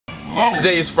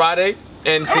Today is Friday,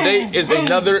 and today is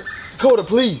another. Coda,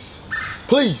 please,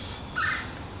 please.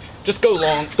 Just go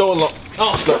long. Throw it long.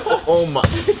 Oh my.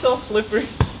 It's all slippery.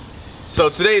 So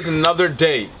today is another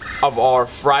day of our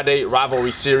Friday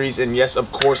rivalry series, and yes,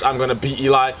 of course, I'm gonna beat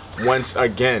Eli once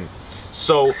again.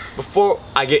 So before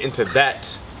I get into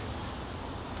that,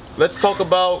 let's talk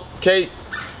about K,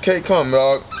 come,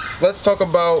 dog. Let's talk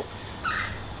about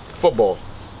football.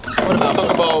 Let's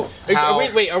talk about how...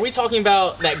 Wait, are we talking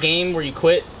about that game where you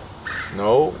quit?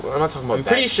 No, I'm not talking about that. I'm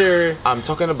pretty sure... I'm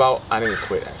talking about I didn't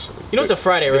quit, actually. You know it's a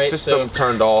Friday, right? The system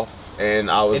turned off,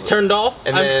 and I was... It turned off?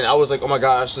 And then I was like, oh my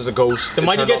gosh, there's a ghost. Then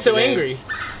why'd you get so angry?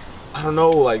 I don't know,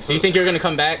 like... Do you think you're gonna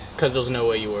come back? Because there's no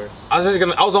way you were. I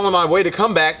was on my way to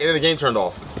come back, and then the game turned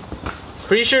off.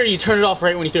 Pretty sure you turned it off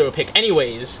right when you threw a pick.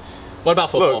 Anyways, what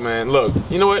about football? Look, man, look.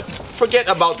 You know what? Forget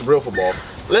about the real football.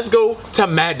 Let's go to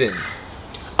Madden.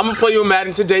 I'm gonna play you in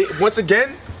Madden today once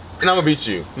again, and I'm gonna beat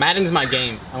you. Madden's my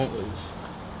game. I won't lose.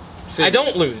 I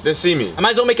don't lose. Then see me. I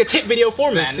might as well make a tip video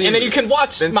for Madden, and then you can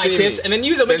watch my tips and then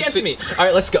use them against me. All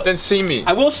right, let's go. Then see me.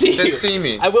 I will see you. Then see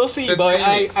me. I will see you, boy.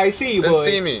 I see you, boy.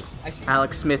 Then see me.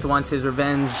 Alex Smith wants his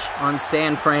revenge on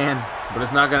San Fran. But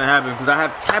it's not gonna happen because I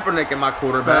have Kaepernick in my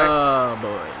quarterback. Oh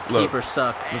boy, keepers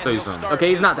suck. Let me tell you something. Okay,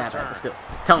 he's not that bad, but still.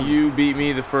 Tell me. You beat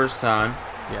me the first time.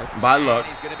 Yes. By luck,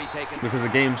 because the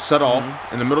game shut off.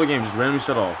 In the middle of the game, just randomly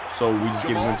shut off. So we just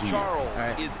gave it to you.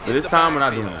 Alright. But this time, we're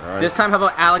not doing that, alright? This time, how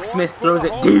about Alex Smith throws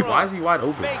it deep? Why is he wide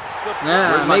open?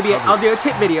 Maybe I'll do a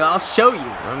tip video. I'll show you.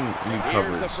 I need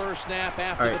coverage.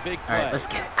 Alright, let's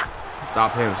get it.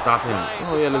 Stop him, stop him.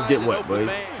 Oh yeah, let's get what, buddy?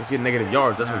 Let's get negative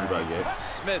yards. That's what you're about to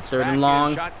get. Third and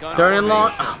long. Third and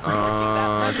long.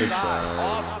 Good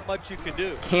try.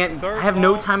 Can't. I have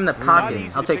no time in the pocket.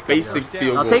 I'll take basic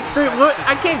field goal. I'll take three. What?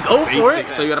 I can't go for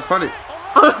it. So you gotta punt it.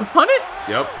 Punt it?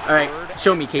 Yep. All right.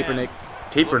 Show me Kaepernick.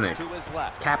 Kaepernick.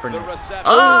 Kaepernick.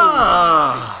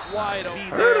 Ah!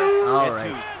 All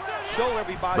right.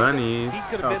 Bunnies.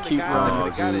 Oh, cute one. Oh,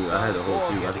 dude, I had the whole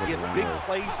two. I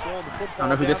don't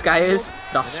know who this guy is,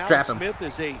 but I'll strap him.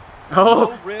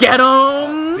 Oh, get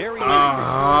him!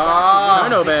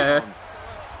 Turnover.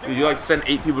 Dude, you like send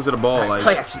 8 people to the ball. Like,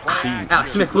 play action.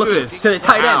 Alex Smith looking to the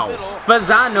tight end.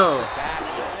 Fasano.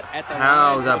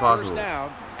 How is that possible?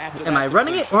 Am I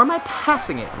running it or am I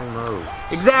passing it? I don't know.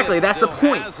 Exactly, that's the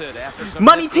point.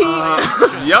 Money team.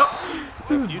 Yup.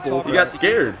 He got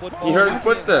scared. He heard the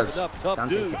footsteps.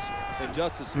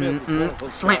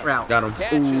 Slant route. Got him.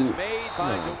 Ooh.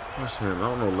 Crush him. I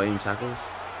don't know lame tackles.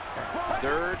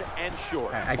 Third and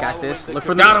short. I got this. Look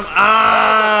for the. Got him.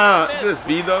 Ah! Is it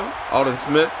speed though? Alden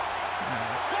Smith.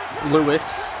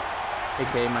 Lewis,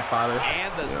 aka my father.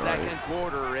 And the second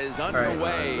quarter is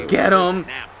underway. Get him.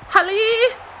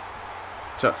 Holly.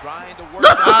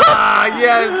 Ah,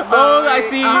 yes, boy. Oh, I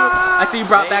see you. I see you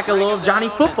brought back a little Johnny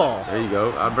football. There you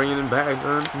go. I'm bringing him back,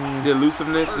 son. The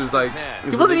elusiveness is like.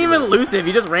 He wasn't even elusive.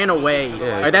 He just ran away.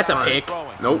 Yeah, all right, that's a pick.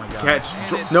 Nope. Catch.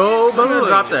 No, but who's gonna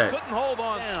drop that? How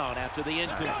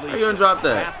you gonna drop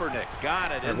that?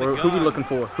 Who we looking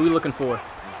for? Who we looking for?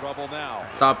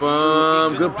 Stop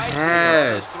him. Good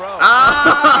pass.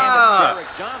 Ah!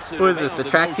 Who is this? The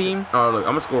track team? Oh, look.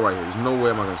 I'm gonna score right here. There's no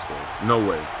way I'm not gonna score. No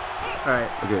way.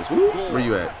 Alright. Okay, so where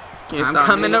you at? I'm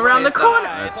coming around the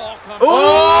corner.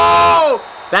 Oh!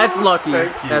 That's lucky.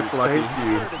 That's lucky. Thank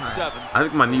you. I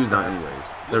think my knee was down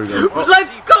anyways. There we go. Oh.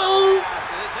 Let's go!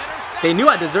 They knew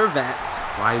I deserved that.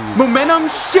 Why you... Momentum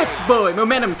shift, boy.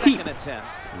 Momentum keep.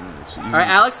 Alright,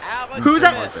 Alex. Who's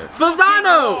that?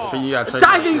 Fasano!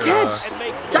 Diving catch!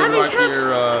 Diving catch!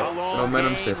 Your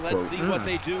momentum shift quote.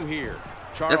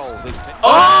 That's...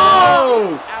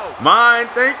 Oh! Mine,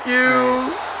 thank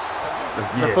you!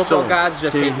 The football gods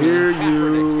just hate hear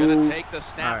you.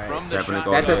 That's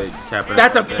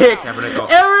a pick.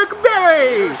 Eric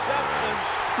Berry.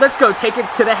 Let's go. Take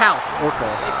it to the house or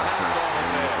fall.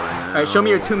 All right, show me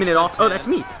your 2-minute off. Oh, that's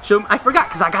me. Show. I forgot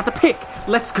because I got the pick.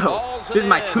 Let's go. This is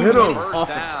my 2-minute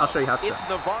offense. I'll show you how to.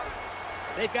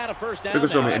 They've got a first down. You can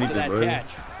show me anything, bro.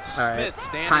 All right.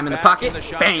 Time in the pocket.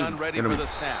 Bang.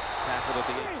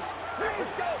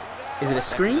 Is it a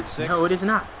screen? No, it is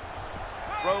not.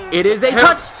 It is a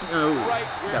touch. Oh.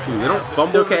 Dude, they don't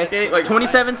fumble. It's okay. Like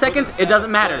 27 seconds. It doesn't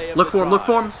matter. Look for him. Look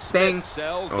for him. Bang.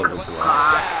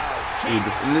 Dude,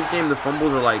 in this game, the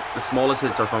fumbles are like the smallest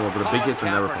hits are fumbled, but the big hits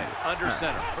are never fumbled. Under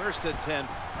center. First and 10.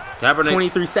 Kaepernick.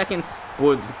 23 seconds.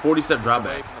 Boy, 40-step drop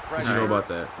back. Did you know about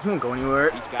that? He won't go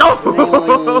anywhere.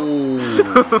 Oh! The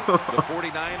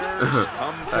 49ers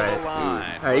come to the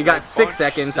line. Alright, you got 6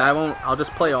 seconds. I'll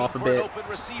just play off a bit.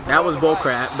 That was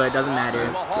bullcrap, but it doesn't matter.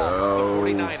 Go. What are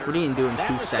you gonna do in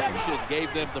 2 seconds? What, you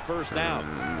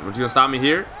gonna stop me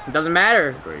here? It doesn't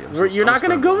matter. You're not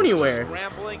gonna go anywhere.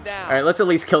 Alright, let's at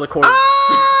least kill the quarter.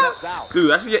 Dude,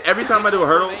 that's every time I do a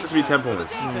hurdle, this will be 10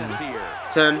 points.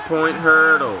 10-point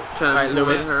hurdle.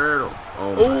 10-point hurdle.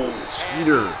 Oh,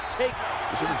 cheater.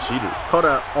 This is a cheater. It's called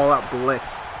an all-out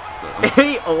blitz.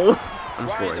 Hey, oh. I'm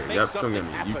scoring here. Yep, come get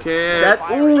me. You can't.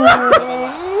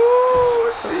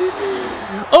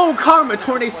 Oh, Karma,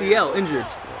 torn ACL, injured.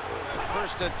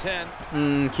 First and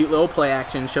 10. Cute little play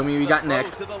action. Show me what you got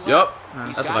next. Yep.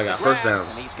 That's what I got. First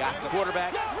downs. He's got the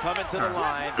quarterback coming to the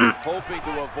line, hoping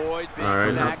to avoid being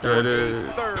Alright, let's get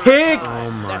it. Pick!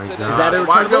 Oh my god. Is that a returnable?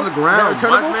 Why is he on the ground?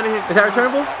 Is that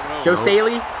returnable? Joe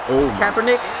Staley? Oh,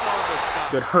 Kaepernick?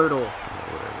 Good hurdle.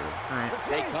 Alright.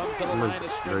 I'm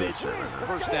very upset right now.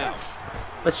 First down.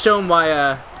 Let's show him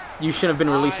why you shouldn't have been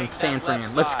released from San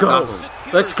Fran. Let's go.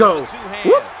 Let's go.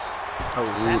 Whoop. Oh,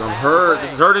 dude, I'm hurt.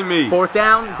 This is hurting me. 4th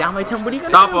down. Down by 10. What are you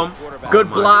going to do? Stop him. Good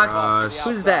Oh block. gosh.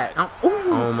 Who's that?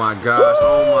 Oh my gosh.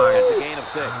 Oh Gain of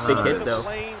 6. Big hits, though.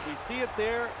 We see it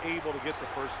there, able to get the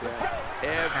first down.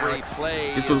 Every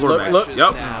play. Get to the quarterback. Look.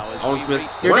 Yep. Owen Smith.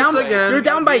 You're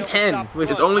down by 10.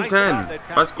 It's only 10.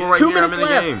 If I score right 2 here, I'm minutes in the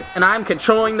left, game. and I'm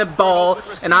controlling the ball,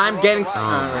 and I'm getting.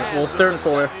 Well, 3rd and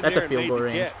 4. That's a field goal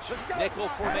range. Nickel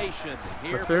formation.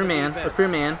 Look for your man. Look for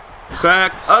your man.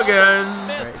 Sack again. All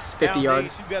right, it's 50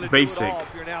 yards. Basic.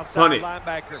 Punt it.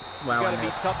 Wow, I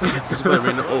missed. Just play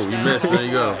arena. Oh, you missed. There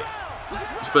you go.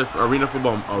 Just play arena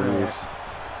football rules.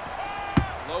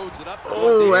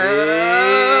 Oh,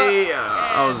 hey!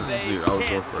 I was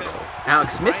going for it all.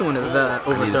 Alex Smith would have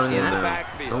overthrown that.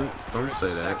 Don't say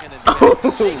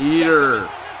that. Eater.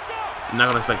 I'm not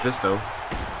gonna expect this though.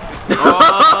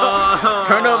 Oh.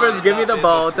 Turnovers, give me the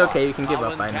ball. It's okay, you can give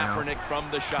up by now.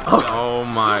 Oh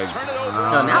my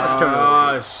god. No, now it's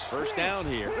turnovers. First down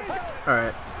here.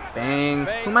 Alright. Bang.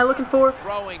 Who am I looking for?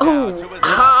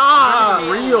 Not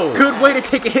real. Good way to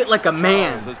take a hit like a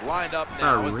man.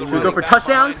 Not real. Should we go for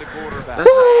touchdowns?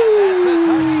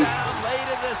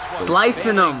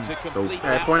 Slicing them. So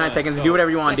Alright, 49 seconds. Do whatever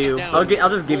you want to do. I'll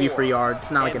just give you free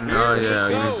yards. Not like a oh man. yeah,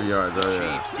 give me 3 yards. Oh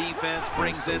yeah.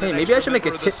 Hey, maybe I should make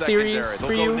a tip series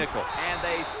for you.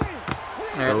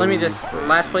 Alright, let me just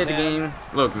last play of the game.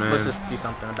 Look, man. Let's just do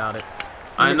something about it.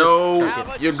 I know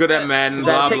you're good at Madden, that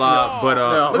blah pick? blah, but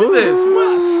No. look at this.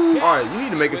 What? All right, you need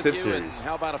to make a tip series.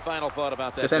 How about a final thought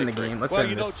about that? Just end the game. Let's Well,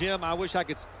 end you know, this. Jim, I wish I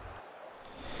could.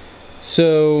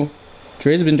 So,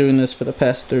 Dre's been doing this for the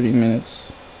past 30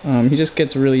 minutes. He just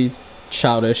gets really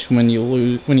childish when he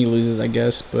loses, I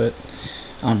guess. But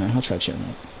I don't know. I'll try to cheer him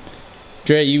up.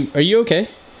 Dre, are you okay?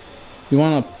 You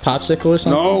want a popsicle or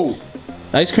something? No.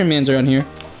 Ice cream man's around here.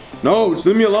 No, just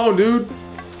leave me alone, dude.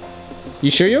 You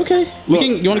sure you're okay? Look,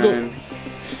 you want to go?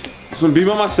 Just gonna be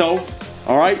by myself.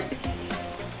 All right.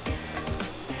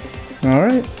 All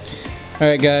right. All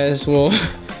right, guys. Well,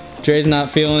 Dre's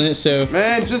not feeling it, so.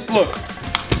 Man, just look.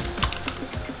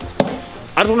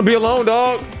 I just want to be alone,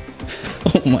 dog.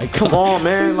 Oh my God. Come on,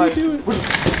 man. Like.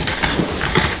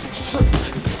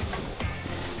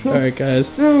 All right, guys.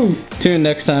 Tune in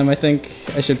next time. I think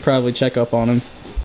I should probably check up on him.